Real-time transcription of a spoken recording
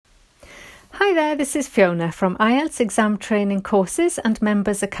Hi there, this is Fiona from IELTS Exam Training Courses and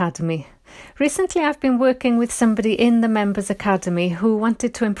Members Academy. Recently I've been working with somebody in the Members Academy who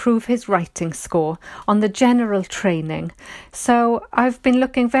wanted to improve his writing score on the general training. So I've been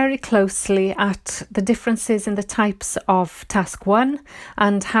looking very closely at the differences in the types of Task 1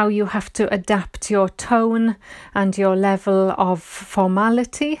 and how you have to adapt your tone and your level of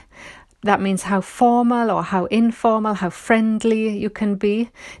formality. That means how formal or how informal, how friendly you can be,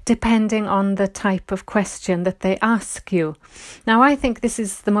 depending on the type of question that they ask you. Now, I think this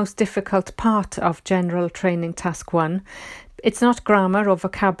is the most difficult part of general training task 1. It's not grammar or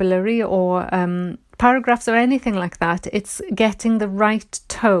vocabulary or paragraphs or anything like that. It's getting the right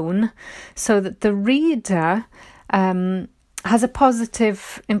tone so that the reader has a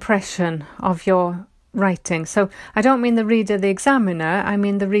positive impression of your writing. So I don't mean the reader, the examiner. I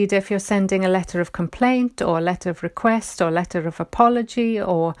mean the reader if you're sending a letter of complaint or a letter of request or letter of apology,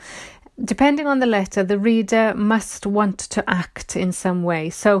 or depending on the letter, the reader must want to act in some way.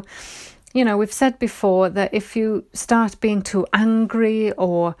 So, you know, we've said before that if you start being too angry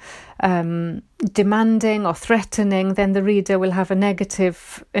or demanding or threatening, then the reader will have a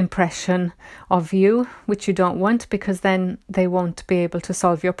negative impression of you, which you don't want, because then they won't be able to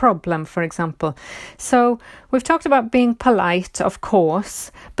solve your problem, for example. So we've talked about being polite, of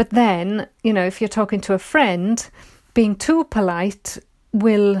course, but then, you know, if you're talking to a friend, being too polite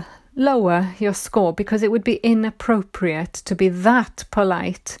will lower your score because it would be inappropriate to be that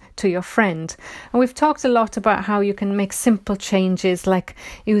polite to your friend. And we've talked a lot about how you can make simple changes, like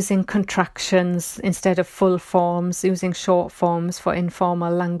using contractions instead of full forms, using short forms for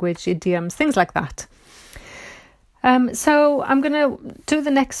informal language, idioms, things like that. So I'm going to do the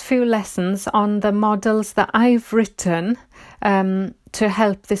next few lessons on the models that I've written to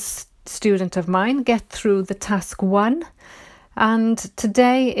help this student of mine get through the task 1. And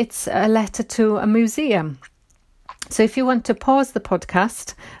today it's a letter to a museum. So if you want to pause the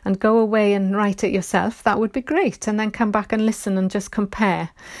podcast and go away and write it yourself, that would be great. And then come back and listen and just compare.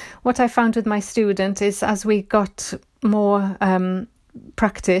 What I found with my student is as we got more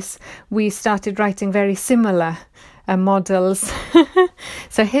practice, we started writing very similar models.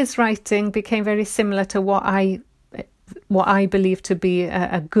 So his writing became very similar to what I believe to be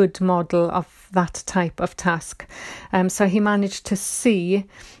a good model of that type of task. So he managed to see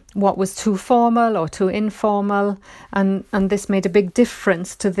what was too formal or too informal, and this made a big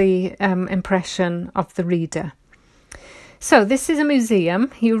difference to the impression of the reader. So this is a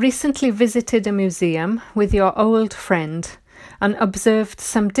museum. You recently visited a museum with your old friend and observed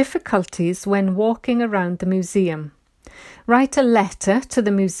some difficulties when walking around the museum. Write a letter to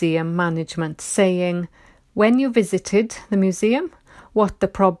the museum management saying when you visited the museum, what the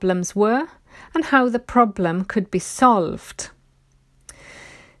problems were, and how the problem could be solved.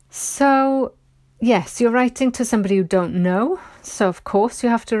 So, yes, you're writing to somebody you don't know, so of course you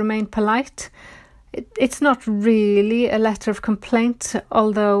have to remain polite. It's not really a letter of complaint,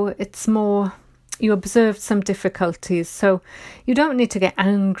 although it's more you observed some difficulties. So you don't need to get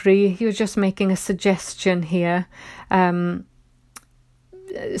angry, you're just making a suggestion here.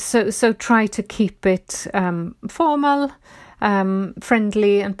 So try to keep it formal,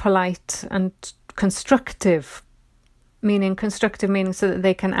 friendly and polite and constructive meaning so that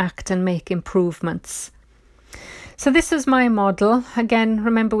they can act and make improvements. So this is my model. Again,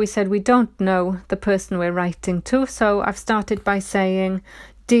 remember we said we don't know the person we're writing to. So I've started by saying,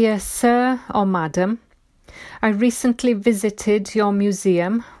 Dear Sir or Madam, I recently visited your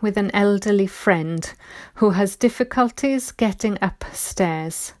museum with an elderly friend who has difficulties getting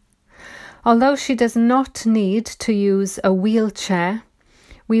upstairs. Although she does not need to use a wheelchair,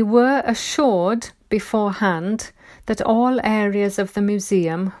 we were assured beforehand that all areas of the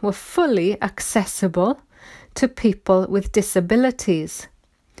museum were fully accessible to people with disabilities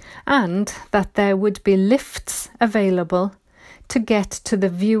and that there would be lifts available to get to the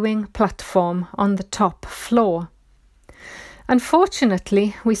viewing platform on the top floor.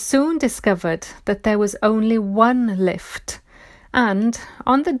 Unfortunately, we soon discovered that there was only one lift, and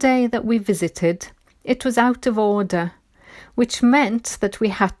on the day that we visited, it was out of order, which meant that we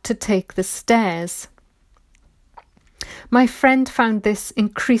had to take the stairs. My friend found this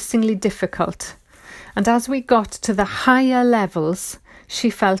increasingly difficult, and as we got to the higher levels, she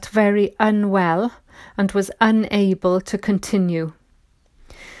felt very unwell and was unable to continue.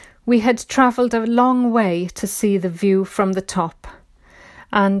 We had travelled a long way to see the view from the top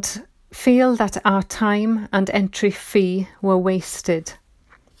and feel that our time and entry fee were wasted.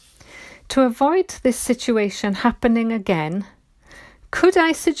 To avoid this situation happening again, could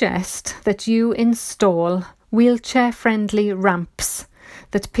I suggest that you install wheelchair-friendly ramps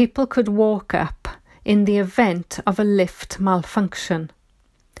that people could walk up in the event of a lift malfunction.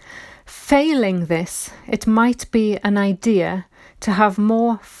 Failing this, it might be an idea to have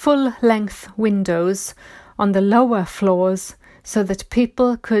more full-length windows on the lower floors so that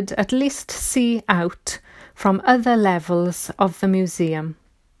people could at least see out from other levels of the museum.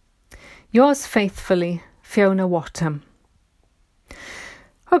 Yours faithfully, Fiona Whatham.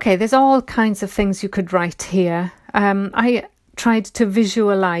 Okay, there's all kinds of things you could write here. I tried to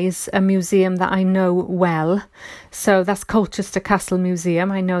visualise a museum that I know well. So that's Colchester Castle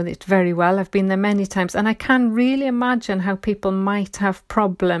Museum. I know it very well. I've been there many times, and I can really imagine how people might have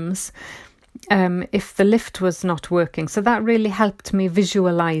problems if the lift was not working. So that really helped me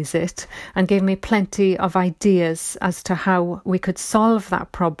visualise it and gave me plenty of ideas as to how we could solve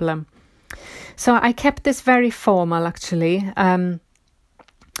that problem. So I kept this very formal, actually.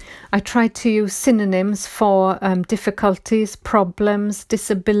 I tried to use synonyms for difficulties, problems,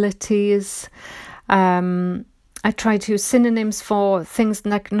 disabilities. I tried to use synonyms for things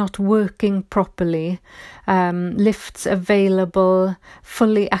like not working properly, lifts available,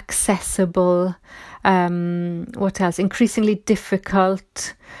 fully accessible, what else? Increasingly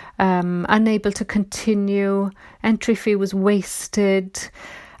difficult, unable to continue, entry fee was wasted.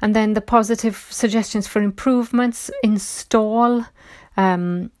 And then the positive suggestions for improvements: install,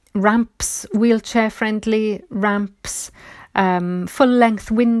 ramps, wheelchair-friendly ramps, full-length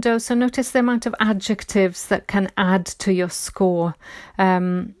windows. So notice the amount of adjectives that can add to your score.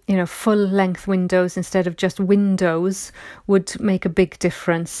 Full-length windows instead of just windows would make a big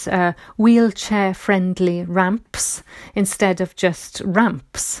difference. Wheelchair-friendly ramps instead of just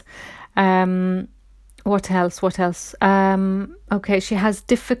ramps. What else? Okay, she has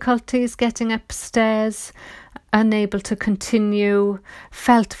difficulties getting upstairs, unable to continue,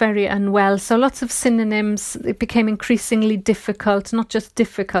 felt very unwell. So lots of synonyms. It became increasingly difficult, not just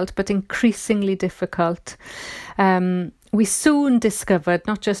difficult, but increasingly difficult. We soon discovered,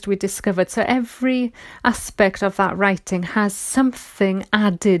 not just we discovered. So every aspect of that writing has something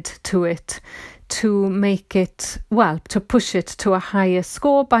added to it to make it, to push it to a higher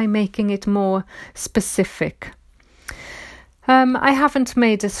score by making it more specific. I haven't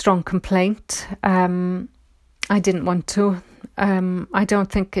made a strong complaint. I didn't want to. I don't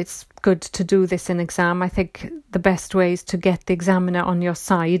think it's good to do this in exam. I think the best way is to get the examiner on your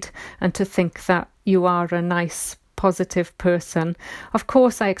side and to think that you are a nice, positive person. Of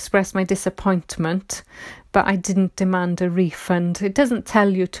course, I expressed my disappointment, but I didn't demand a refund. It doesn't tell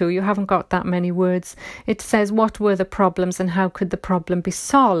you to. You haven't got that many words. It says what were the problems and how could the problem be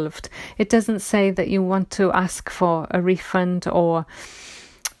solved. It doesn't say that you want to ask for a refund or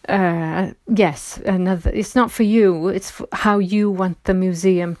it's not for you. It's for how you want the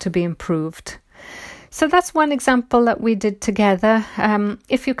museum to be improved. So that's one example that we did together.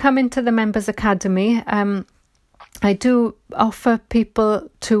 If you come into the Members Academy, I do offer people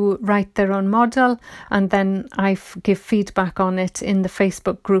to write their own model, and then I give feedback on it in the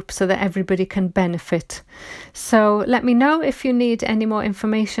Facebook group so that everybody can benefit. So let me know if you need any more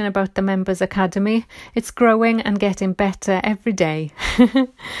information about the Members Academy. It's growing and getting better every day.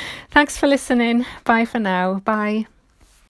 Thanks for listening. Bye for now. Bye.